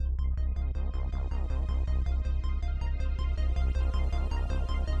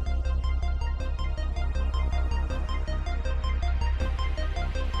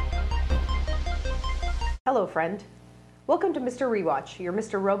Hello, friend. Welcome to Mr. Rewatch, your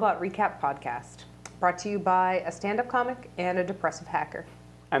Mr. Robot recap podcast, brought to you by a stand-up comic and a depressive hacker.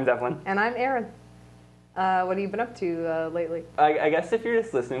 I'm Devlin. And I'm Aaron. What have you been up to lately? I guess if you're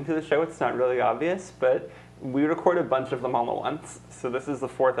just listening to the show, it's not really obvious, but we record a bunch of them all at once. So this is the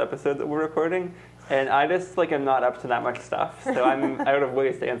fourth episode that we're recording, and I just am not up to that much stuff. So I'm out of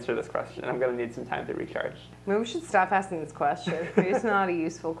ways to answer this question. I'm going to need some time to recharge. Maybe we should stop asking this question. It's not a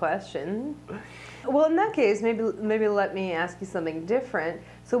useful question. Well, in that case, maybe let me ask you something different.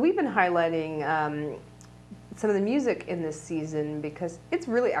 So we've been highlighting some of the music in this season because it's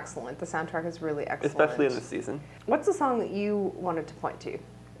really excellent. The soundtrack is really excellent. Especially in this season. What's the song that you wanted to point to?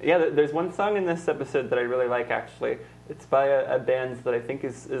 Yeah, there's one song in this episode that I really like, actually. It's by a band that I think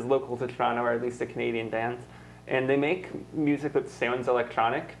is local to Toronto, or at least a Canadian band. And they make music that sounds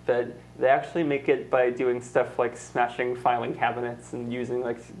electronic, but they actually make it by doing stuff like smashing filing cabinets and using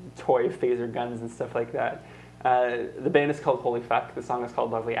toy phaser guns and stuff like that. The band is called Holy Fuck. The song is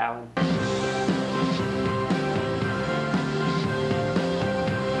called Lovely Alan.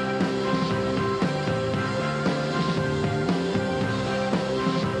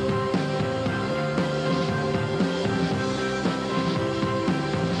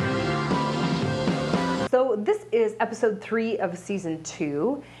 So this is episode 3 of season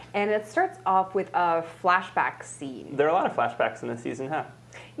 2, and it starts off with a flashback scene. There are a lot of flashbacks in this season, huh?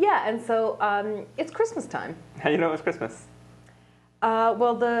 Yeah, and so it's Christmas time. How do you know it was Christmas?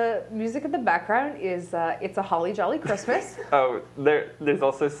 Well, the music in the background is It's a Holly Jolly Christmas. Oh, there's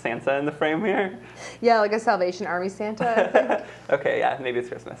also Santa in the frame here? Yeah, like a Salvation Army Santa, I think. Okay, yeah, maybe it's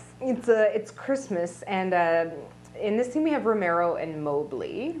Christmas. It's Christmas, and in this scene we have Romero and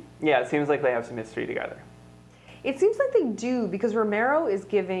Mobley. Yeah, it seems like they have some history together. It seems like they do, because Romero is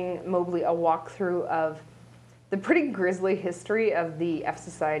giving Mobley a walkthrough of the pretty grisly history of the F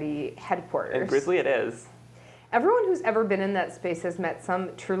Society headquarters. And grisly it is. Everyone who's ever been in that space has met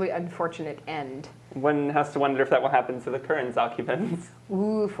some truly unfortunate end. One has to wonder if that will happen to the current occupants.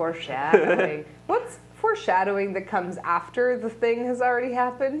 Ooh, foreshadowing. What's foreshadowing that comes after the thing has already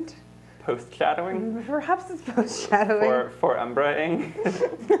happened? Post-shadowing? Perhaps it's post-shadowing. For Umbra-ing?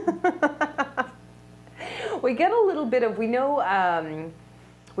 We get a little bit of, we know,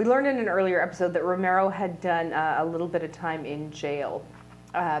 we learned in an earlier episode that Romero had done a little bit of time in jail.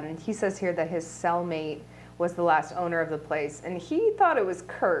 He says here that his cellmate was the last owner of the place, and he thought it was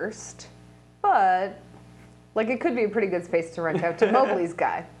cursed, but it could be a pretty good space to rent out to Mobley's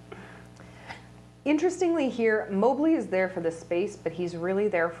guy. Interestingly here, Mobley is there for the space, but he's really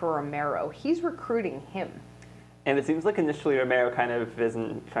there for Romero. He's recruiting him. And it seems like initially Romero kind of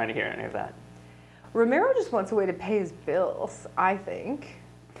isn't trying to hear any of that. Romero just wants a way to pay his bills, I think.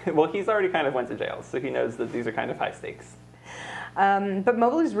 Well, he's already kind of went to jail, so he knows that these are kind of high stakes. But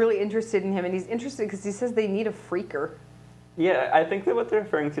Mobley's really interested in him, and he's interested because he says they need a freaker. Yeah, I think that what they're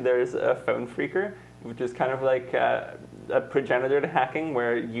referring to there is a phone freaker, which is kind of like a progenitor to hacking,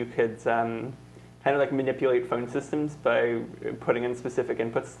 where you could kind of manipulate phone systems by putting in specific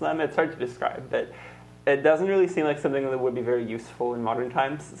inputs to them. It's hard to describe, but it doesn't really seem like something that would be very useful in modern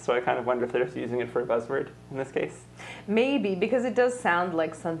times, so I kind of wonder if they're just using it for a buzzword in this case. Maybe, because it does sound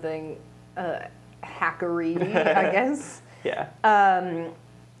like something hackery, I guess. Yeah.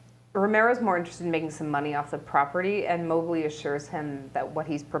 Romero's more interested in making some money off the property, and Mobley assures him that what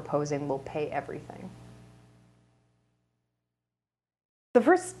he's proposing will pay everything. The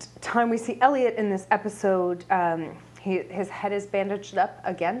first time we see Elliot in this episode, his head is bandaged up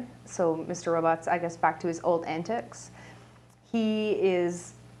again, so Mr. Robot's, I guess, back to his old antics. He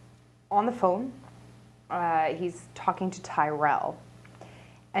is on the phone. He's talking to Tyrell.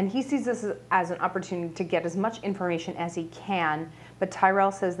 And he sees this as an opportunity to get as much information as he can, but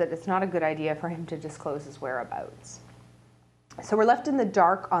Tyrell says that it's not a good idea for him to disclose his whereabouts. So we're left in the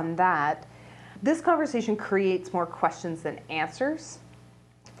dark on that. This conversation creates more questions than answers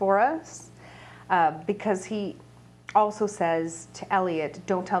for us, because he also says to Elliot,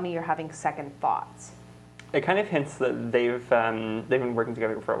 "Don't tell me you're having second thoughts." It kind of hints that they've been working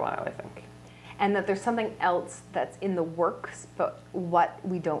together for a while, I think. And that there's something else that's in the works, but what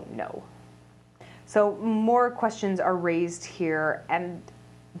we don't know. So more questions are raised here, and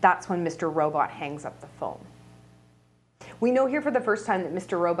that's when Mr. Robot hangs up the phone. We know here for the first time that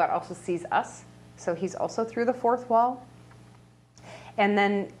Mr. Robot also sees us, so he's also through the fourth wall. And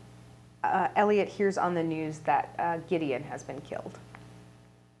then Elliot hears on the news that Gideon has been killed.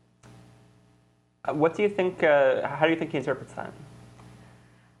 What do you think, how do you think he interprets that?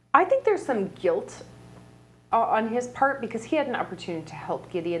 I think there's some guilt on his part because he had an opportunity to help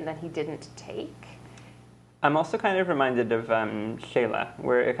Gideon that he didn't take. I'm also kind of reminded of Shayla,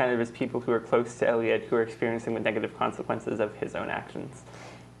 where it kind of is people who are close to Elliot who are experiencing the negative consequences of his own actions.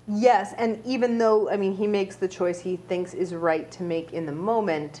 Yes, and even though, I mean, he makes the choice he thinks is right to make in the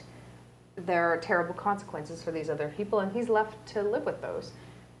moment, there are terrible consequences for these other people, and he's left to live with those.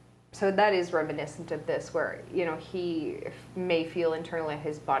 So that is reminiscent of this, where, you know, he may feel internally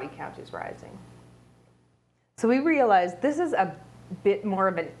his body count is rising. So we realize this is a bit more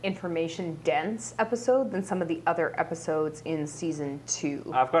of an information-dense episode than some of the other episodes in season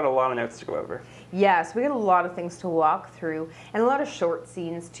 2. I've got a lot of notes to go over. Yeah, so we got a lot of things to walk through, and a lot of short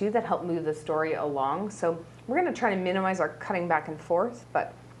scenes, too, that help move the story along. So we're going to try to minimize our cutting back and forth,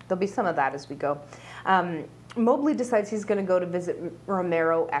 but there'll be some of that as we go. Mobley decides he's going to go to visit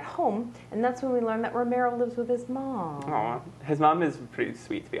Romero at home, and that's when we learn that Romero lives with his mom. Aw, his mom is pretty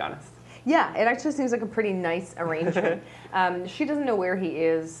sweet, to be honest. Yeah, it actually seems like a pretty nice arrangement. She doesn't know where he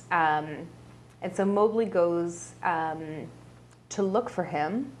is, and so Mobley goes to look for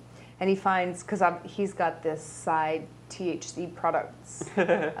him, and he finds, because he's got this side THC products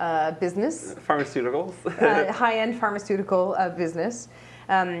business. Pharmaceuticals. High-end pharmaceutical business.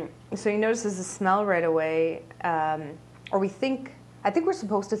 So he notices a smell right away, or I think we're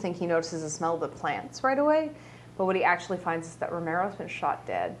supposed to think he notices the smell of the plants right away, but what he actually finds is that Romero's been shot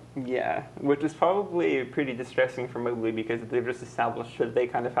dead. Yeah, which is probably pretty distressing for Mobley because they've just established that they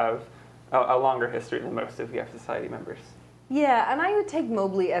kind of have a longer history than most of the F Society members. Yeah, and I would take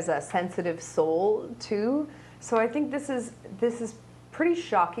Mobley as a sensitive soul too. So I think this is pretty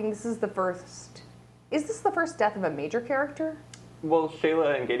shocking. Is this the first death of a major character? Well,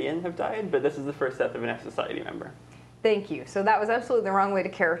 Shayla and Gideon have died, but this is the first death of an F Society member. Thank you. So that was absolutely the wrong way to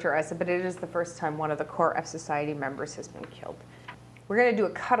characterize it, but it is the first time one of the core F Society members has been killed. We're going to do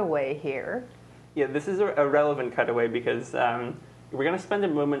a cutaway here. Yeah, this is a relevant cutaway because we're going to spend a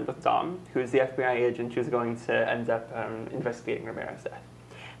moment with Dom, who's the FBI agent who's going to end up investigating Romero's death.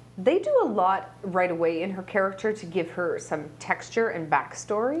 They do a lot right away in her character to give her some texture and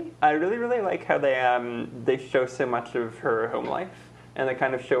backstory. I really, really like how they show so much of her home life, and they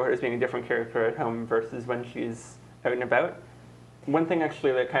kind of show her as being a different character at home versus when she's out and about. One thing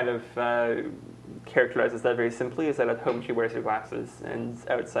actually that kind of characterizes that very simply is that at home she wears her glasses, and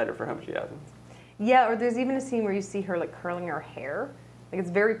outside of her home she doesn't. Yeah, or there's even a scene where you see her like curling her hair. Like it's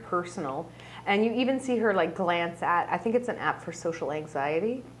very personal. And you even see her like glance at, I think it's an app for social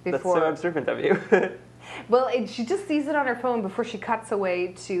anxiety. Before, That's so observant of you. Well, she just sees it on her phone before she cuts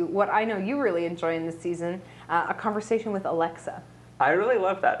away to what I know you really enjoy in this season, a conversation with Alexa. I really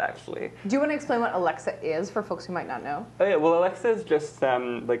love that, actually. Do you want to explain what Alexa is for folks who might not know? Oh yeah, well Alexa is just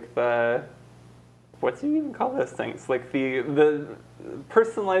like the, what do you even call those things? Like the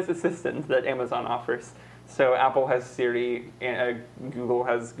personalized assistant that Amazon offers. So Apple has Siri, Google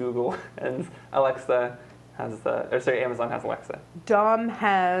has Google, and Alexa has Amazon has Alexa. Dom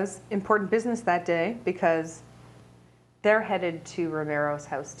has important business that day because they're headed to Romero's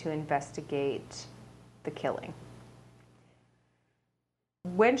house to investigate the killing.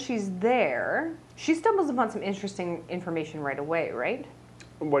 When she's there, she stumbles upon some interesting information right away, right?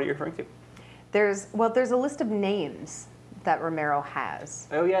 What are you referring to? There's a list of names that Romero has.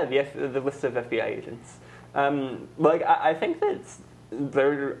 Oh yeah, the list of FBI agents. I think that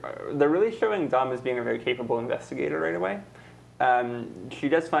they're really showing Dom as being a very capable investigator right away. She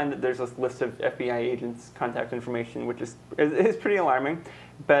does find that there's a list of FBI agents' contact information, which is pretty alarming.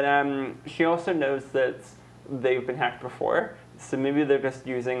 But she also knows that they've been hacked before, so maybe they're just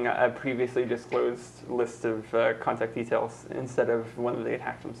using a previously disclosed list of contact details instead of one that they had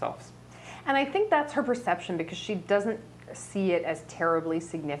hacked themselves. And I think that's her perception because she doesn't see it as terribly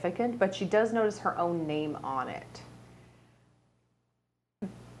significant, but she does notice her own name on it.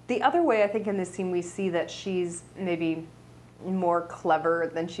 The other way I think in this scene we see that she's maybe more clever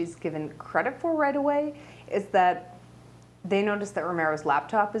than she's given credit for right away is that they notice that Romero's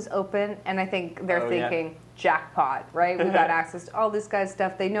laptop is open, and I think they're thinking, jackpot, right? We've got access to all this guy's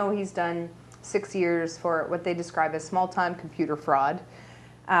stuff. They know he's done 6 years for what they describe as small-time computer fraud.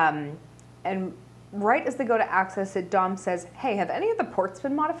 And right as they go to access it, Dom says, hey, have any of the ports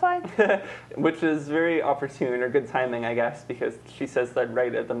been modified? Which is very opportune, or good timing, I guess, because she says that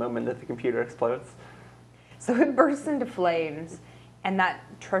right at the moment that the computer explodes. So it bursts into flames, and that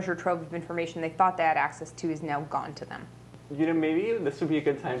treasure trove of information they thought they had access to is now gone to them. You know, maybe this would be a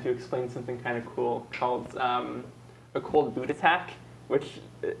good time to explain something kind of cool called a cold boot attack, which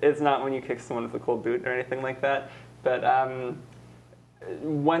is not when you kick someone with a cold boot or anything like that, but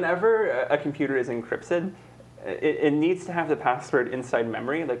whenever a computer is encrypted, it needs to have the password inside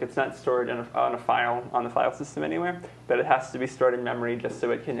memory. Like, it's not stored on a file on the file system anywhere, but it has to be stored in memory just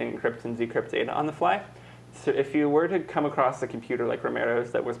so it can encrypt and decrypt data on the fly. So if you were to come across a computer like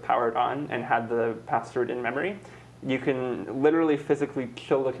Romero's that was powered on and had the password in memory, you can literally physically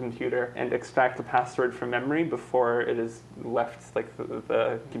kill the computer and extract the password from memory before it is left like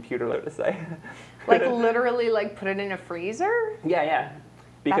the computer load to say. Like literally like put it in a freezer? Yeah, yeah.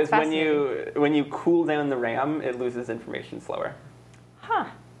 Because That's when you cool down the RAM, it loses information slower. Huh.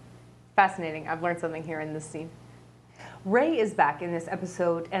 Fascinating. I've learned something here in this scene. Ray is back in this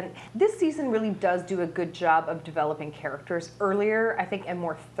episode, and this season really does do a good job of developing characters earlier, I think, and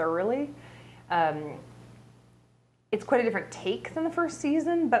more thoroughly. It's quite a different take than the first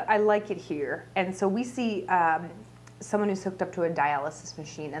season, but I like it here. And so we see someone who's hooked up to a dialysis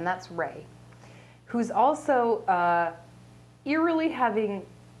machine, and that's Ray, who's also eerily having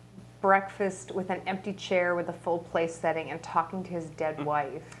breakfast with an empty chair with a full place setting and talking to his dead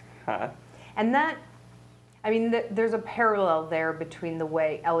wife. Huh. And that, I mean, there's a parallel there between the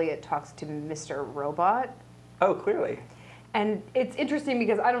way Elliot talks to Mr. Robot. Oh, clearly. And it's interesting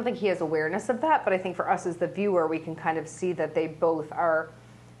because I don't think he has awareness of that, but I think for us as the viewer, we can kind of see that they both are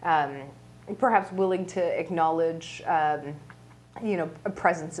perhaps willing to acknowledge,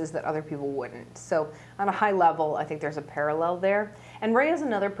 presences that other people wouldn't. So on a high level, I think there's a parallel there. And Ray is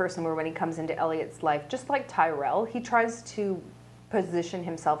another person where when he comes into Elliot's life, just like Tyrell, he tries to position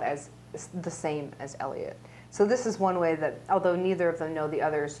himself as the same as Elliot. So this is one way that, although neither of them know the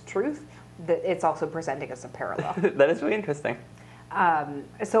other's truth, that it's also presenting as a parallel. That is really interesting.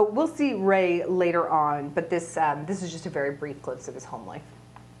 So we'll see Ray later on, but this is just a very brief glimpse of his home life.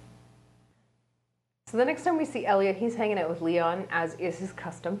 So the next time we see Elliot, he's hanging out with Leon, as is his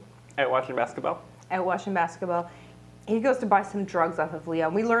custom. Out watching basketball? Out watching basketball. He goes to buy some drugs off of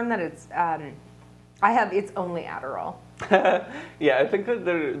Leon. We learn that it's only Adderall. Yeah, I think that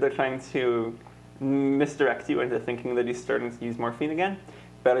they're trying to misdirect you into thinking that he's starting to use morphine again,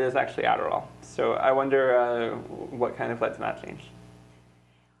 but it is actually Adderall. So I wonder what kind of led to that change.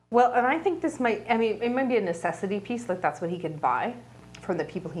 Well, and I think it might be a necessity piece, like that's what he could buy from the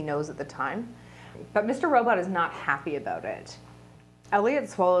people he knows at the time. But Mr. Robot is not happy about it. Elliot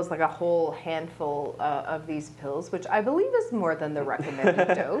swallows like a whole handful of these pills, which I believe is more than the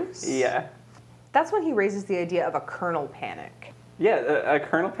recommended dose. Yeah. That's when he raises the idea of a kernel panic. Yeah, a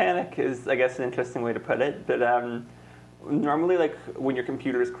kernel panic is, I guess, an interesting way to put it. But normally, like, when your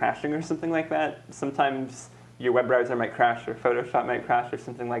computer is crashing or something like that, sometimes your web browser might crash or Photoshop might crash or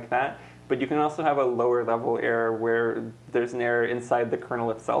something like that. But you can also have a lower level error where there's an error inside the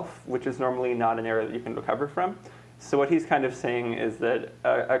kernel itself, which is normally not an error that you can recover from. So what he's kind of saying is that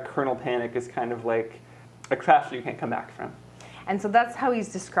a kernel panic is kind of like a crash that you can't come back from. And so that's how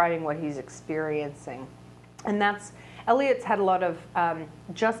he's describing what he's experiencing. And Elliot's had a lot of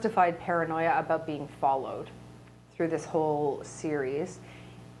justified paranoia about being followed through this whole series.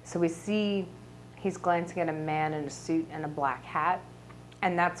 So we see he's glancing at a man in a suit and a black hat.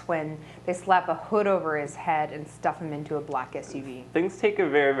 And that's when they slap a hood over his head and stuff him into a black SUV. Things take a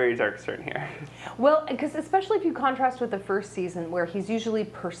very, very dark turn here. Well, because especially if you contrast with the first season where he's usually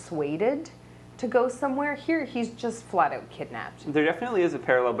persuaded to go somewhere, here he's just flat out kidnapped. There definitely is a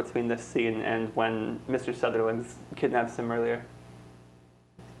parallel between this scene and when Mr. Sutherland kidnaps him earlier.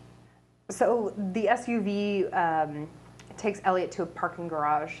 So the SUV takes Elliot to a parking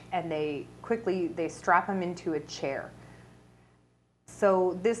garage and they strap him into a chair.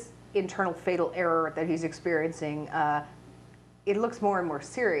 So this internal fatal error that he's experiencing, it looks more and more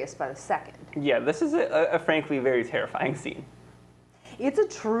serious by the second. Yeah, this is a frankly very terrifying scene. It's a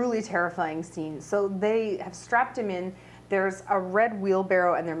truly terrifying scene. So they have strapped him in. There's a red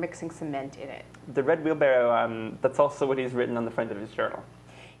wheelbarrow and they're mixing cement in it. The red wheelbarrow, that's also what he's written on the front of his journal.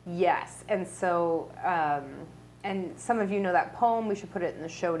 Yes, and so, and some of you know that poem. We should put it in the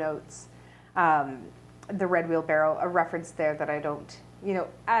show notes. The red wheelbarrow, a reference there that I don't,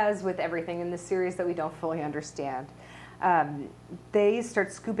 as with everything in this series that we don't fully understand. They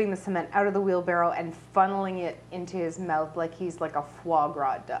start scooping the cement out of the wheelbarrow and funneling it into his mouth like he's like a foie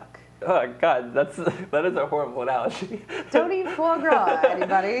gras duck. Oh God, that is a horrible analogy. Don't eat foie gras,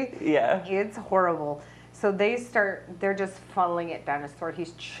 anybody. Yeah. It's horrible. So they're just funneling it down his throat.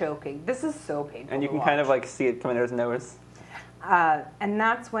 He's choking. This is so painful. And you can kind of like see it coming out his nose. And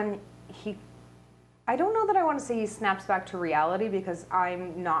that's when I don't know that I want to say he snaps back to reality because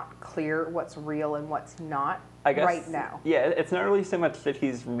I'm not clear what's real and what's not right now. Yeah, it's not really so much that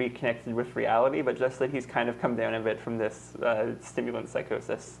he's reconnected with reality, but just that he's kind of come down a bit from this stimulant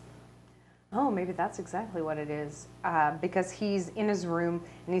psychosis. Oh, maybe that's exactly what it is. Because he's in his room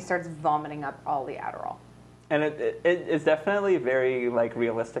and he starts vomiting up all the Adderall. And it's definitely very like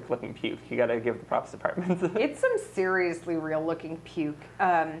realistic looking puke. You got to give the props department. It's some seriously real looking puke.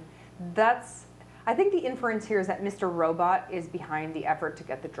 I think the inference here is that Mr. Robot is behind the effort to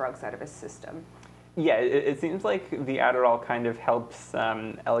get the drugs out of his system. Yeah, it seems like the Adderall kind of helps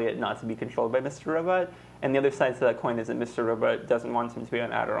Elliot not to be controlled by Mr. Robot. And the other side to that coin is that Mr. Robot doesn't want him to be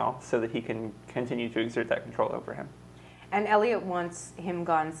on Adderall so that he can continue to exert that control over him. And Elliot wants him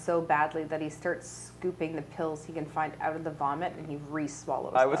gone so badly that he starts scooping the pills he can find out of the vomit, and he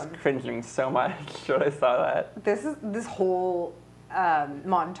re-swallows them. I was cringing so much when I saw that. This whole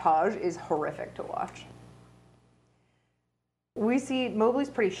montage is horrific to watch. We see Mobley's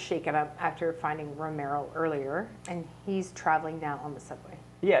pretty shaken up after finding Romero earlier, and he's traveling now on the subway.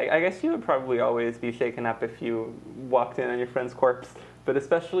 Yeah, I guess you would probably always be shaken up if you walked in on your friend's corpse, but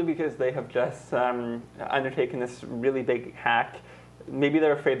especially because they have just undertaken this really big hack. Maybe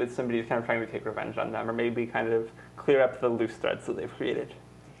they're afraid that somebody's kind of trying to take revenge on them, or maybe kind of clear up the loose threads that they've created.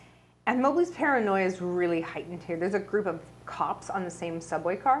 And Mobley's paranoia is really heightened here. There's a group of cops on the same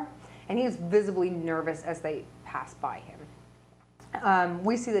subway car, and he is visibly nervous as they pass by him.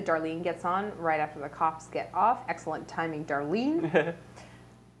 We see that Darlene gets on right after the cops get off. Excellent timing, Darlene.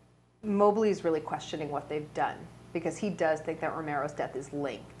 Mobley is really questioning what they've done, because he does think that Romero's death is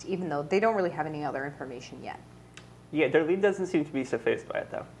linked, even though they don't really have any other information yet. Yeah, Darlene doesn't seem to be so fazed by it,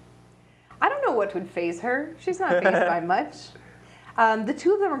 though. I don't know what would faze her. She's not fazed by much. The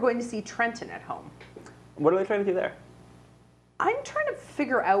two of them are going to see Trenton at home. What are they trying to do there? I'm trying to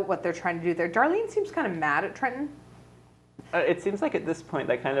figure out what they're trying to do there. Darlene seems kind of mad at Trenton. It seems like at this point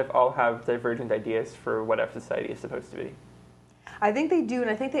they kind of all have divergent ideas for what our society is supposed to be. I think they do, and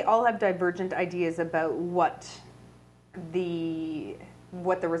I think they all have divergent ideas about what the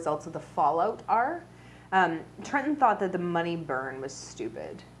results of the fallout are. Trenton thought that the money burn was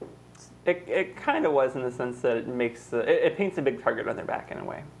stupid. It kind of was, in the sense that it paints a big target on their back in a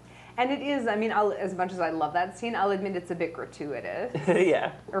way. And it is, I mean, as much as I love that scene, I'll admit it's a bit gratuitous.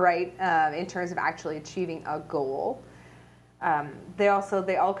 Yeah. Right? In terms of actually achieving a goal. They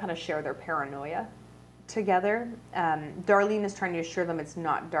all kind of share their paranoia together. Darlene is trying to assure them it's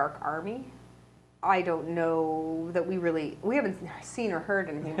not Dark Army. I don't know that we haven't seen or heard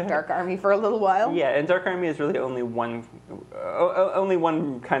anything of Dark Army for a little while. Yeah, and Dark Army is really only one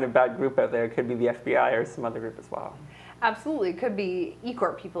kind of bad group out there. It could be the FBI or some other group as well. Absolutely. It could be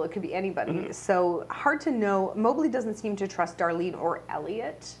E-Corp people. It could be anybody. Mm-hmm. So hard to know. Mobley doesn't seem to trust Darlene or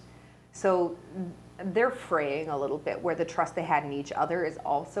Elliot. So they're fraying a little bit, where the trust they had in each other is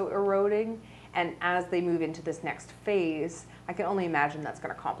also eroding. And as they move into this next phase, I can only imagine that's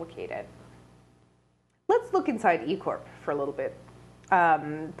going to complicate it. Let's look inside E-Corp for a little bit.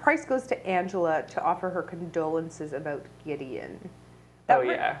 Price goes to Angela to offer her condolences about Gideon.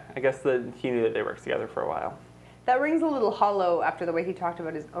 Yeah. I guess that he knew that they worked together for a while. That rings a little hollow after the way he talked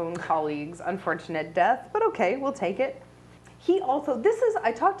about his own colleague's unfortunate death, but okay, we'll take it.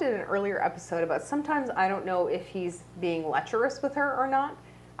 I talked in an earlier episode about sometimes I don't know if he's being lecherous with her or not.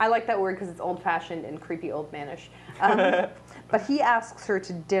 I like that word because it's old-fashioned and creepy old-manish. But he asks her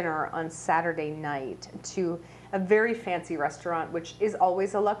to dinner on Saturday night to a very fancy restaurant, which is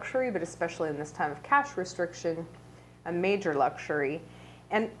always a luxury, but especially in this time of cash restriction, a major luxury.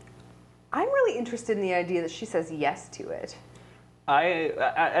 And I'm really interested in the idea that she says yes to it.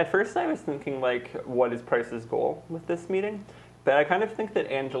 At first I was thinking, like, what is Price's goal with this meeting? But I kind of think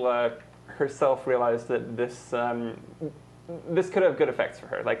that Angela herself realized that this could have good effects for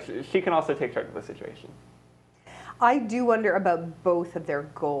her. Like, she can also take charge of the situation. I do wonder about both of their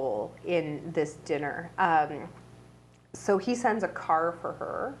goal in this dinner. So he sends a car for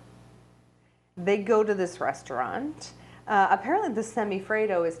her. They go to this restaurant. Apparently the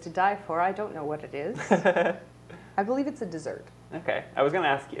semifreddo is to die for. I don't know what it is. I believe it's a dessert. Okay, I was going to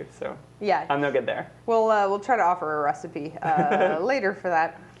ask you, so yeah, I'm no good there. We'll try to offer a recipe later for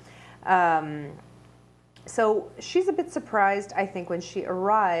that. So she's a bit surprised, I think, when she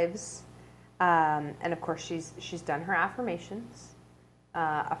arrives, and of course she's done her affirmations,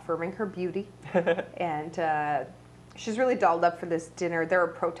 affirming her beauty, and she's really dolled up for this dinner. There are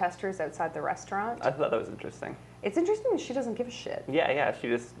protesters outside the restaurant. I thought that was interesting. It's interesting that she doesn't give a shit. Yeah, she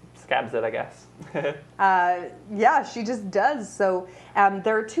just scabs it, I guess. Yeah, she just does. So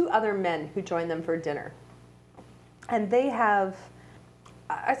there are two other men who join them for dinner. And they have,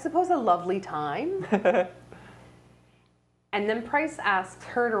 I suppose, a lovely time. And then Price asks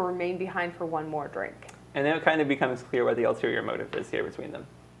her to remain behind for one more drink. And then it kind of becomes clear what the ulterior motive is here between them.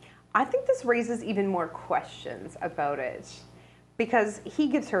 I think this raises even more questions about it. Because he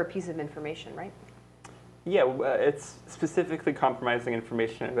gives her a piece of information, right? Yeah, it's specifically compromising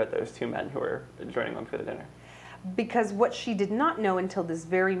information about those two men who are joining them for the dinner. Because what she did not know until this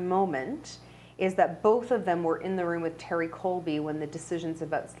very moment is that both of them were in the room with Terry Colby when the decisions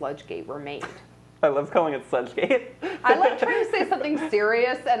about Sludgegate were made. I love calling it Sludgegate. I like trying to say something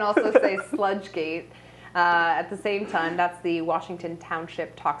serious and also say Sludgegate at the same time. That's the Washington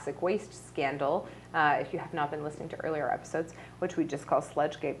Township toxic waste scandal, if you have not been listening to earlier episodes, which we just call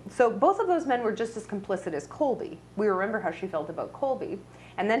Sludgegate. So both of those men were just as complicit as Colby. We remember how she felt about Colby.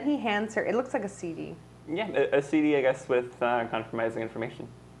 And then he hands her, it looks like a CD. Yeah, a CD, I guess, with compromising information.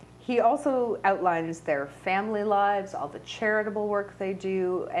 He also outlines their family lives, all the charitable work they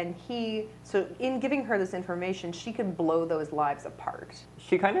do, and so in giving her this information, she can blow those lives apart.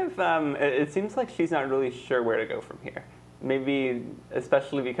 She kind of, it seems like she's not really sure where to go from here. Maybe,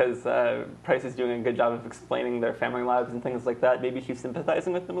 especially because Price is doing a good job of explaining their family lives and things like that, maybe she's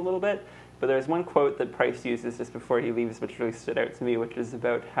sympathizing with them a little bit. But there's one quote that Price uses just before he leaves which really stood out to me, which is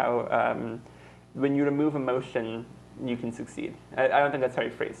about how when you remove emotion, you can succeed. I don't think that's how he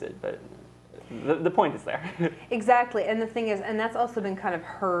phrased it, but the point is there. Exactly, and the thing is, and that's also been kind of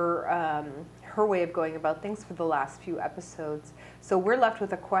her way of going about things for the last few episodes. So we're left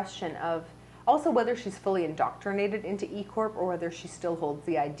with a question of also whether she's fully indoctrinated into E-Corp or whether she still holds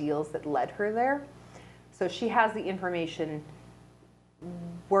the ideals that led her there. So she has the information.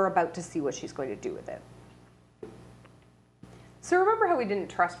 We're about to see what she's going to do with it. So remember how we didn't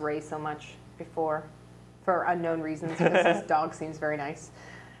trust Ray so much before? For unknown reasons, because his dog seems very nice.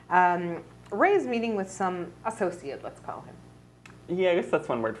 Ray is meeting with some associate, let's call him. Yeah, I guess that's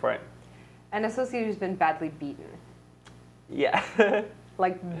one word for it. An associate who's been badly beaten. Yeah.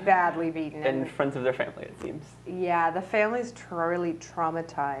 Like, badly beaten. In front of their family, it seems. Yeah, the family's really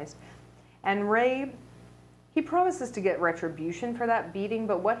traumatized. And Ray, he promises to get retribution for that beating,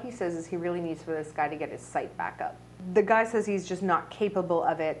 but what he says is he really needs for this guy to get his sight back up. The guy says he's just not capable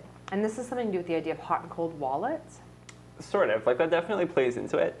of it. And this has something to do with the idea of hot and cold wallets? Sort of. Like, that definitely plays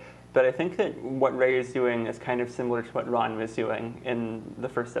into it. But I think that what Ray is doing is kind of similar to what Ron was doing in the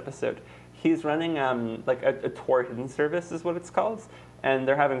first episode. He's running like a Tor hidden service is what it's called, and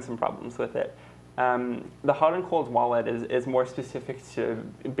they're having some problems with it. The hot and cold wallet is more specific to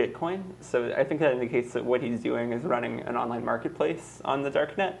Bitcoin, so I think that indicates that what he's doing is running an online marketplace on the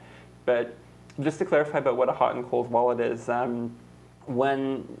darknet. But just to clarify about what a hot and cold wallet is,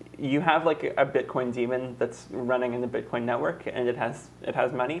 when you have like a Bitcoin daemon that's running in the Bitcoin network and it has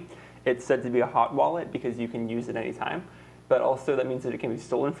money, it's said to be a hot wallet because you can use it anytime. But also that means that it can be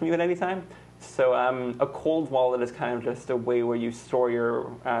stolen from you at any time. So a cold wallet is kind of just a way where you store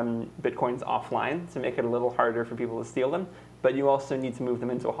your Bitcoins offline to make it a little harder for people to steal them. But you also need to move them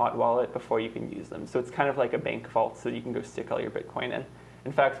into a hot wallet before you can use them. So it's kind of like a bank vault so you can go stick all your Bitcoin in.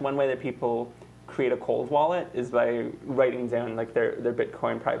 In fact, one way that people create a cold wallet is by writing down like their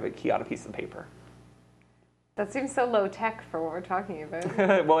Bitcoin private key on a piece of paper. That seems so low tech for what we're talking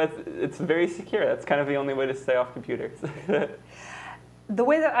about. Well, it's very secure. That's kind of the only way to stay off computers. The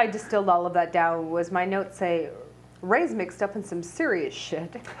way that I distilled all of that down was my notes say, Ray's mixed up in some serious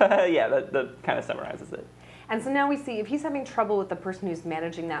shit. Yeah, that kind of summarizes it. And so now we see if he's having trouble with the person who's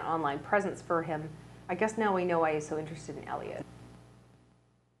managing that online presence for him, I guess now we know why he's so interested in Elliot.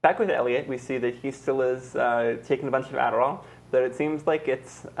 Back with Elliot, we see that he still is taking a bunch of Adderall, but it seems like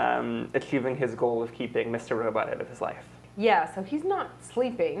it's achieving his goal of keeping Mr. Robot out of his life. Yeah, so he's not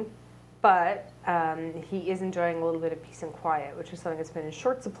sleeping, but he is enjoying a little bit of peace and quiet, which is something that's been in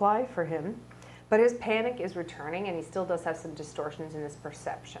short supply for him. But his panic is returning, and he still does have some distortions in his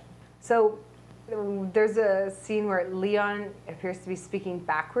perception. So there's a scene where Leon appears to be speaking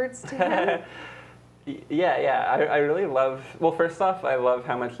backwards to him. Yeah. I really love... Well, first off, I love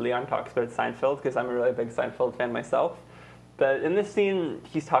how much Leon talks about Seinfeld, because I'm a really big Seinfeld fan myself. But in this scene,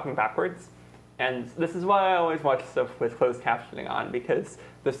 he's talking backwards. And this is why I always watch stuff with closed captioning on, because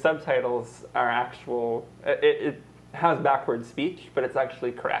the subtitles are actual... It has backward speech, but it's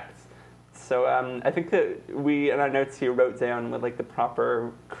actually correct. So I think that we, in our notes here, wrote down what like the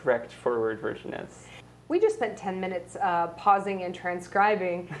proper, correct forward version is. We just spent 10 minutes pausing and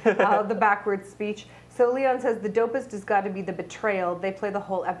transcribing the backwards speech. So Leon says the dopest has got to be the betrayal. They play the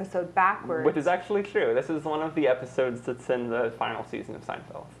whole episode backwards. Which is actually true. This is one of the episodes that's in the final season of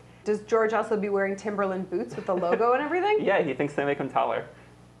Seinfeld. Does George also be wearing Timberland boots with the logo and everything? Yeah, he thinks they make him taller.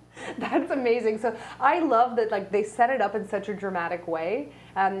 That's amazing. So I love that like they set it up in such a dramatic way,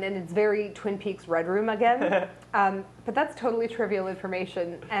 and it's very Twin Peaks Red Room again. But that's totally trivial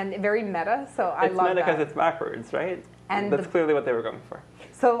information and very meta. So I love that. It's meta because it's backwards, right? And that's clearly what they were going for.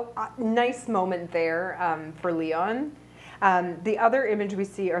 So nice moment there for Leon. The other image we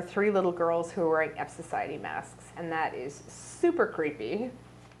see are 3 little girls who are wearing F Society masks, and that is super creepy.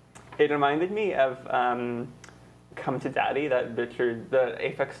 It reminded me of Come to Daddy, that Richard, the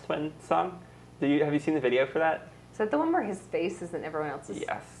Aphex Twin song. Have you seen the video for that? Is that the one where his face is in everyone else's?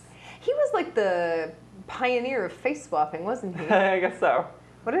 Yes. He was like the pioneer of face swapping, wasn't he? I guess so.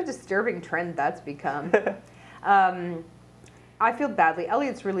 What a disturbing trend that's become. I feel badly.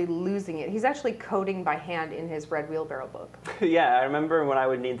 Elliot's really losing it. He's actually coding by hand in his Red Wheelbarrow book. Yeah, I remember when I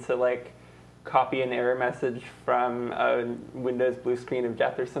would need to like copy an error message from a Windows blue screen of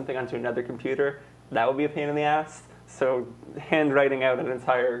death or something onto another computer. That would be a pain in the ass. So handwriting out an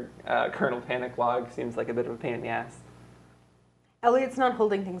entire kernel panic log seems like a bit of a pain in the ass. Elliot's not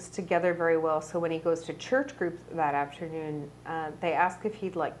holding things together very well, so when he goes to church group that afternoon, they ask if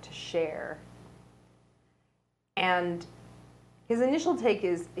he'd like to share. And his initial take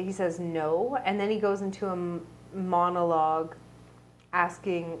is he says no, and then he goes into a monologue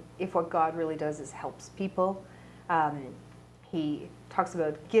asking if what God really does is helps people. He talks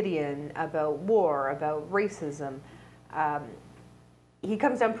about Gideon, about war, about racism. He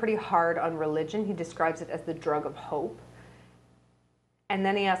comes down pretty hard on religion. He describes it as the drug of hope. And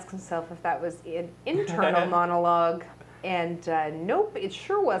then he asks himself if that was an internal monologue. And nope, it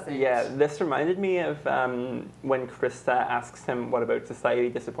sure wasn't. Yeah, this reminded me of when Krista asks him what about society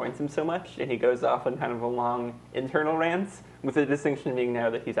disappoints him so much, and he goes off on kind of a long internal rant, with the distinction being now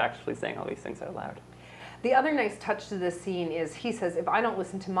that he's actually saying all these things out loud. The other nice touch to this scene is he says, if I don't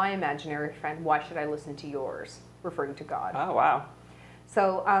listen to my imaginary friend, why should I listen to yours? Referring to God. Oh, wow.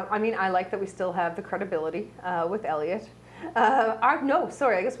 So, I mean, I like that we still have the credibility with Elliot. No,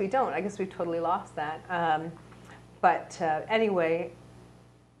 sorry, I guess we don't. I guess we've totally lost that. But anyway,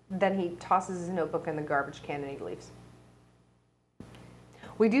 then he tosses his notebook in the garbage can and he leaves.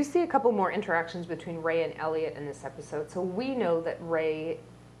 We do see a couple more interactions between Ray and Elliot in this episode. So we know that Ray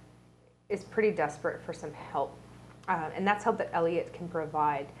is pretty desperate for some help. And that's help that Elliot can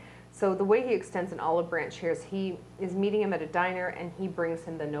provide. So the way he extends an olive branch here is he is meeting him at a diner and he brings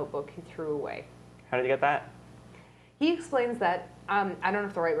him the notebook he threw away. How did you get that? He explains that, I don't know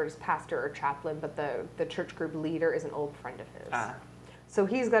if the right word is pastor or chaplain, but the church group leader is an old friend of his. So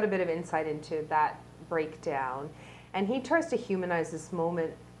he's got a bit of insight into that breakdown. And he tries to humanize this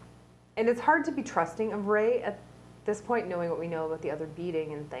moment. And it's hard to be trusting of Ray at this point, knowing what we know about the other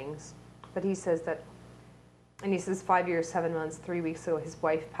beating and things. But he says that, and he says 5 years, 7 months, 3 weeks ago, his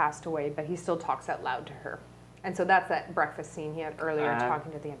wife passed away, but he still talks out loud to her. And so that's that breakfast scene he had earlier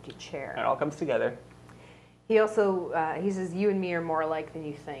talking to the empty chair. It all comes together. He also, he says, you and me are more alike than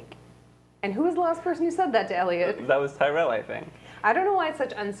you think. And who was the last person who said that to Elliot? That was Tyrell, I think. I don't know why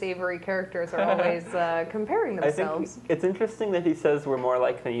such unsavory characters are always comparing themselves. I think it's interesting that he says we're more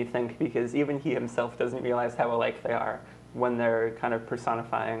alike than you think, because even he himself doesn't realize how alike they are when they're kind of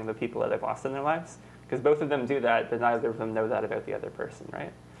personifying the people that they've lost in their lives. Because both of them do that, but neither of them know that about the other person,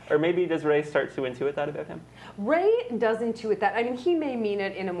 right? Or maybe does Ray start to intuit that about him? Ray does intuit that. I mean, he may mean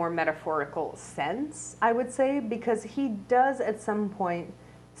it in a more metaphorical sense, I would say, because he does at some point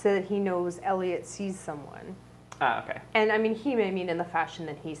say that he knows Elliot sees someone. Okay. And I mean, he may mean in the fashion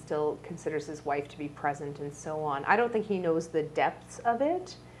that he still considers his wife to be present and so on. I don't think he knows the depths of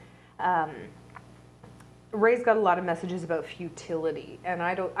it. Ray's got a lot of messages about futility, and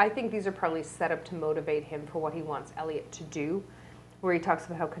I think these are probably set up to motivate him for what he wants Elliot to do, where he talks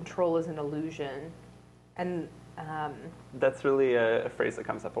about how control is an illusion. And that's really a phrase that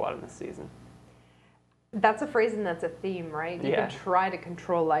comes up a lot in this season. That's a phrase and that's a theme, right? You can try to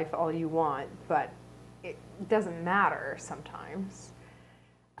control life all you want, but it doesn't matter sometimes.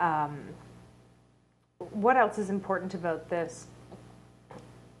 What else is important about this?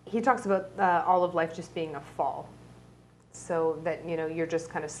 He talks about all of life just being a fall. So that, you know, you're just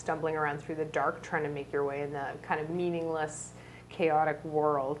kind of stumbling around through the dark trying to make your way in the kind of meaningless, chaotic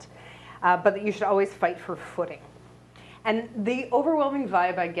world. But that you should always fight for footing. And the overwhelming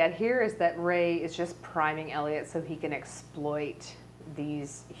vibe I get here is that Ray is just priming Elliot so he can exploit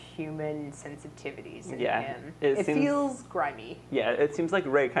these human sensitivities in him. It feels grimy. Yeah, it seems like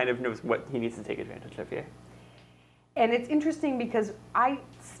Ray kind of knows what he needs to take advantage of here. And it's interesting because I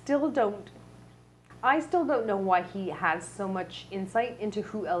still don't know why he has so much insight into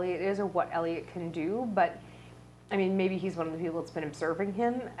who Elliot is or what Elliot can do, but I mean, maybe he's one of the people that's been observing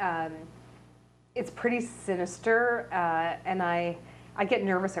him. It's pretty sinister, and I get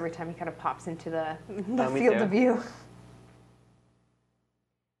nervous every time he kind of pops into the field of view.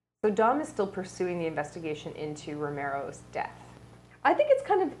 So Dom is still pursuing the investigation into Romero's death. I think it's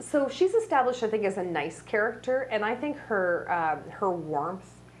kind of, so she's established, I think, as a nice character, and I think her warmth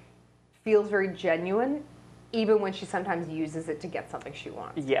feels very genuine, even when she sometimes uses it to get something she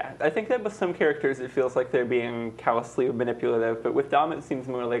wants. Yeah, I think that with some characters it feels like they're being callously manipulative, but with Dom it seems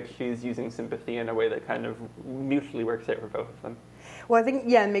more like she's using sympathy in a way that kind of mutually works out for both of them. Well, I think,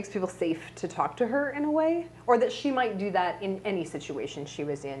 yeah, it makes people safe to talk to her in a way, or that she might do that in any situation she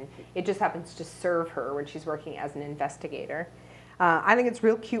was in. It just happens to serve her when she's working as an investigator. I think it's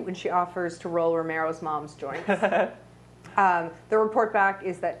real cute when she offers to roll Romero's mom's joints. The report back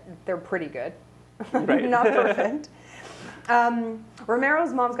is that they're pretty good, Right. not perfect.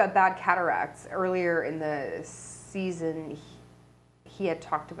 Romero's mom's got bad cataracts. Earlier in the season, he had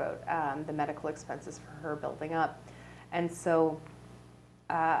talked about the medical expenses for her building up. And so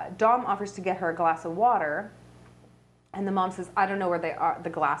Dom offers to get her a glass of water, and the mom says, I don't know where the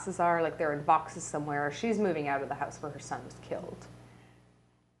glasses are, like they're in boxes somewhere. She's moving out of the house where her son was killed.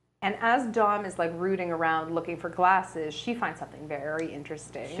 And as Dom is like rooting around looking for glasses, she finds something very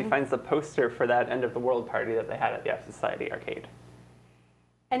interesting. She finds the poster for that end of the world party that they had at the F Society arcade.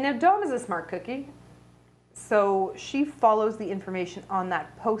 And now Dom is a smart cookie, so she follows the information on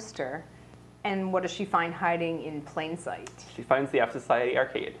that poster, and what does she find hiding in plain sight? She finds the F Society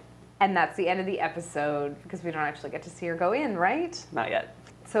arcade. And that's the end of the episode, because we don't actually get to see her go in, right? Not yet.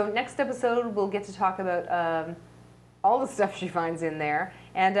 So next episode, we'll get to talk about all the stuff she finds in there,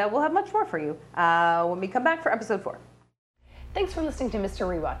 and we'll have much more for you when we come back for episode 4. Thanks for listening to Mr.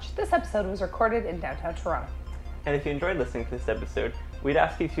 Rewatch. This episode was recorded in downtown Toronto. And if you enjoyed listening to this episode, we'd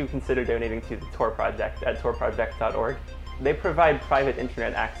ask you to consider donating to the Tor Project at torproject.org. They provide private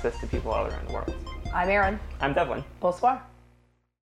internet access to people all around the world. I'm Erin. I'm Devlin. Bonsoir.